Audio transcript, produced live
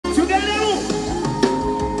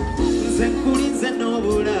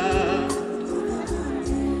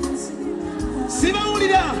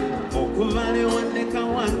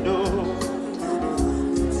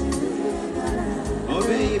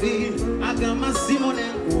Agama Simone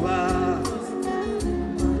Kuba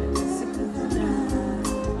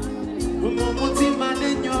Umutima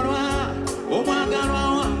Nenyorwa Omwagarwa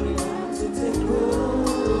wange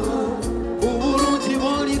Ubulungi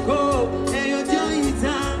bwoliko eyo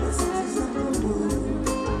gyoyita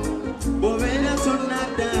Bobera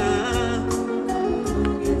tonada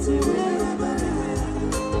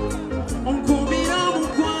Unkumira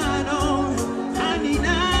mukwano Hani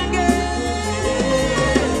nange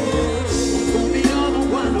Unkumira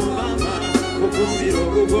mukwano mama Unkumira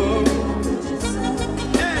gugo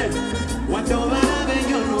Watobala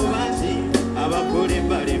benyono bati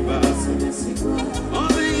Abakulimbalimba Oh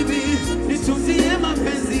baby Nitunzie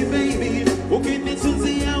mapenzi baby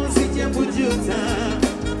Ukinitunzia usije kujuta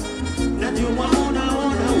Najua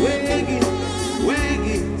unaona wengi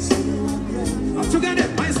Tugende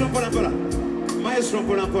maestro mpola Maestro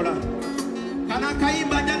mpola Kana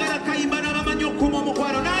kaimba njagala kaimba na mama nyokumo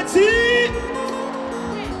mukwano Nati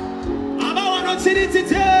Abawano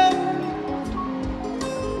chiritite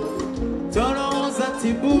Toroza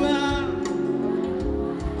tibuwa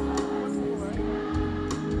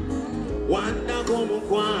Wanda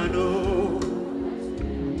mukwano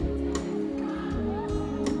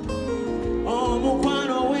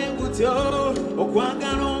Mukwano wengutyo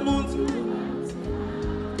Okwagala omuntu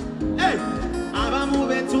Abamu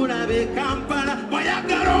betulabe Kampala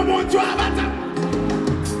Oyagala omuntu abata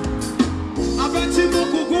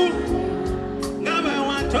Abakimukugu Ngabe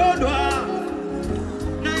watondwa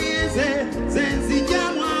Na yeze Zenzija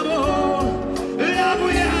mwabo Labu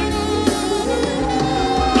yangu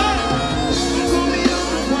Kukumiro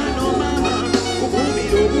mukwano mama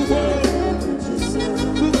Kukumiro gugo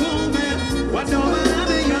Kukume Watobala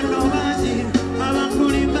beyono baji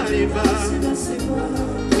Abakulimbalimba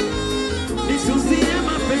Nitunzie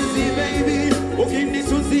mapenzi baby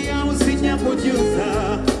Ukinitunzia usije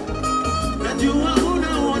kujuta Najua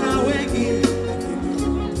unaona wengi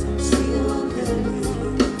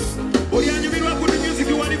Urianyumirwa kuni music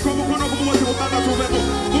waniko mukono kumumote mubanga tuvemo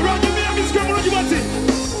Urianyumira music muno jibati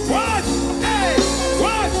What? Hey!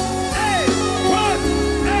 What? Hey! What?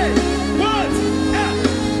 Hey! What?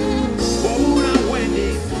 Wabura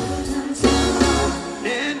weni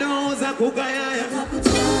Nendo za kugayaya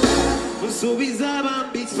Musubiza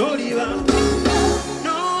bambi soliva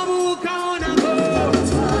Nobuka onako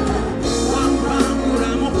Wampangura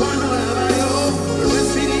mukwano labayo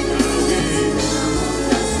Lwesiri nawe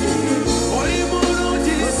Oli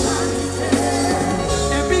mulungi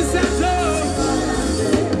Episato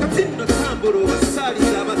Katino tamburo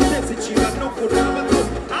basalira Batesi chiba nokuna bato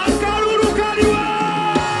Akaluru kaliwa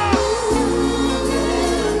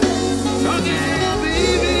Sogea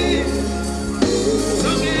baby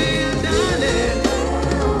Sogea darling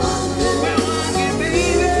Wewange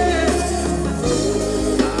baby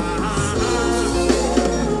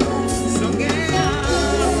Sogea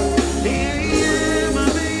Yeah my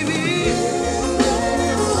baby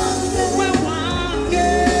Wewange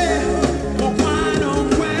Mukwano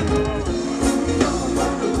kweko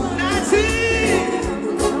Nati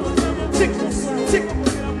Tick tick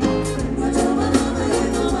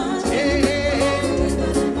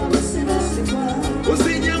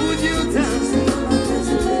Usije kujuta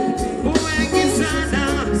Wengi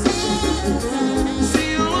sana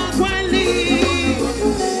Sio wa kweli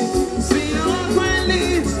Sio wa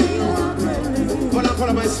kweli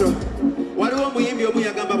Pola maestro Waliwo muyimbi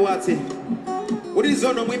omuyagamba bwati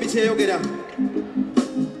Ulizono mwimbi kyeyogera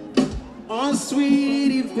Oh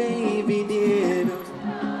sweetie baby dear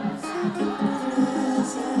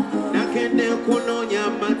Nakende kunonya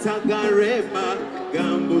mataga Rema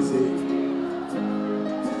gambuze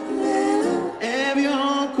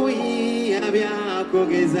Ebyokuyiya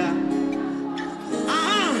byakogeza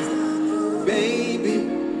Baby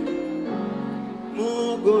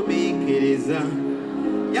Mugumikiriza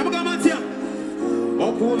Yamugamba atya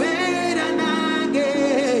Okubeera nange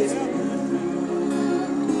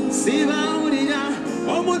Sibawulira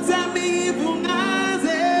omutamiivu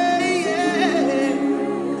ngaze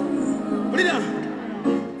Ulira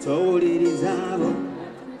Towuliriza abo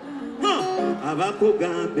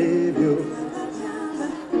Abakugamba ebyo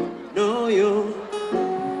Noyo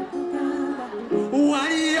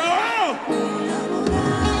Waliyo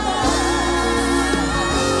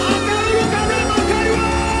Akalulu Rema kaliwa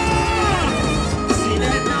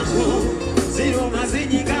Sinenaku Ziruma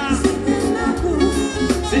zinyiga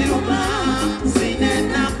Ziruma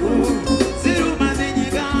Sinenaku Ziruma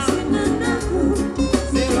zinyiga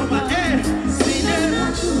Ziruma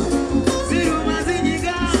Sinenaku Ziruma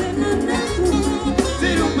zinyiga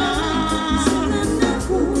Ziruma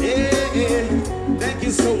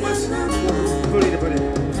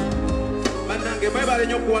banange mwebale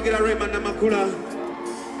nnyo okuwagira Rema Namakula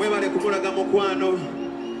mwebale kumulaga mukwano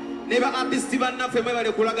neba artisti bannaffe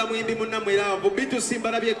mwebale kulaga muyimbi munnammwe era Bubitu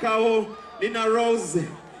Simbalabyekawo Nina Rose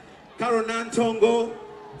Carol Nantongo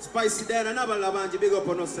Spicy Dana n'abalala bangi big up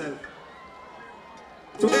on yourself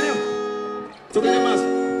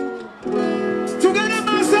tugende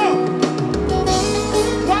maaso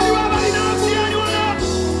wali wabalina absiyani wala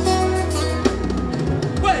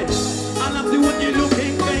wait I love the way you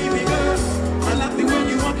looking baby girl I love the way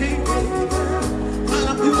you walking I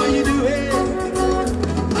love the way you do it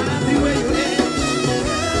I love the way you act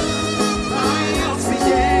my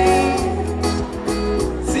oxygen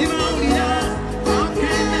Simonia how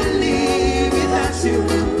can I live without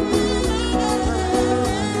you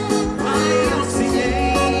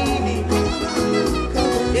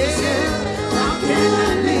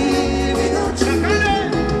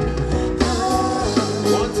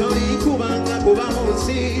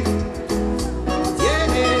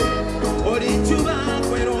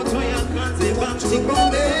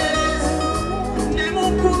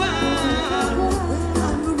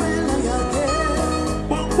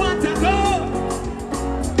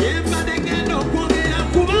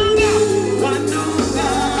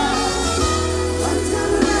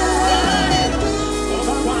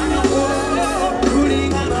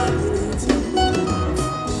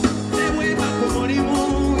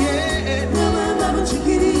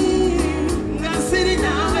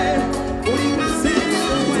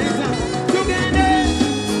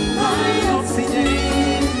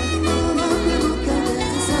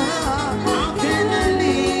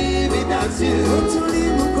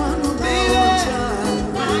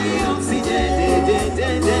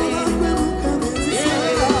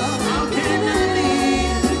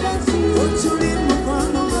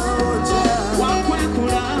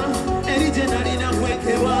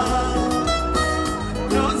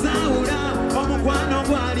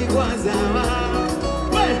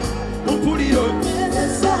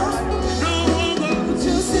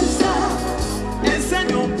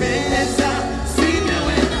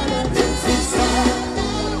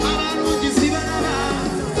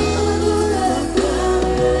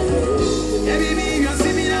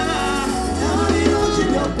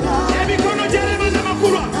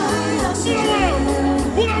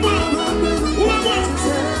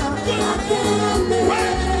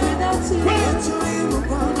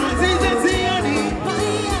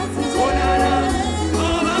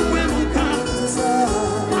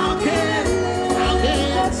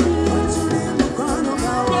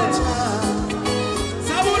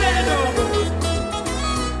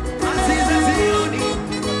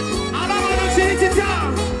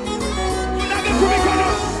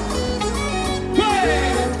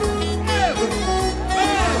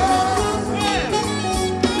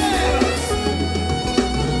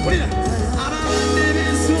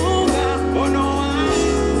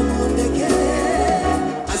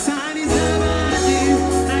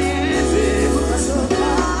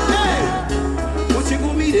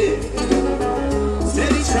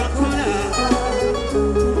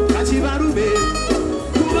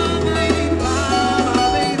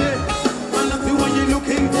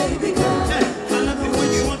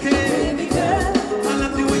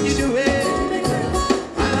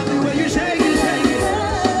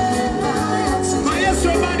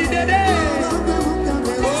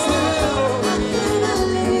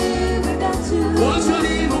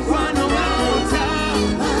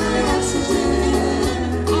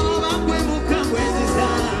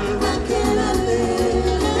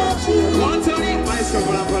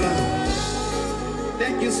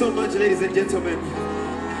Thank you so much, ladies and gentlemen.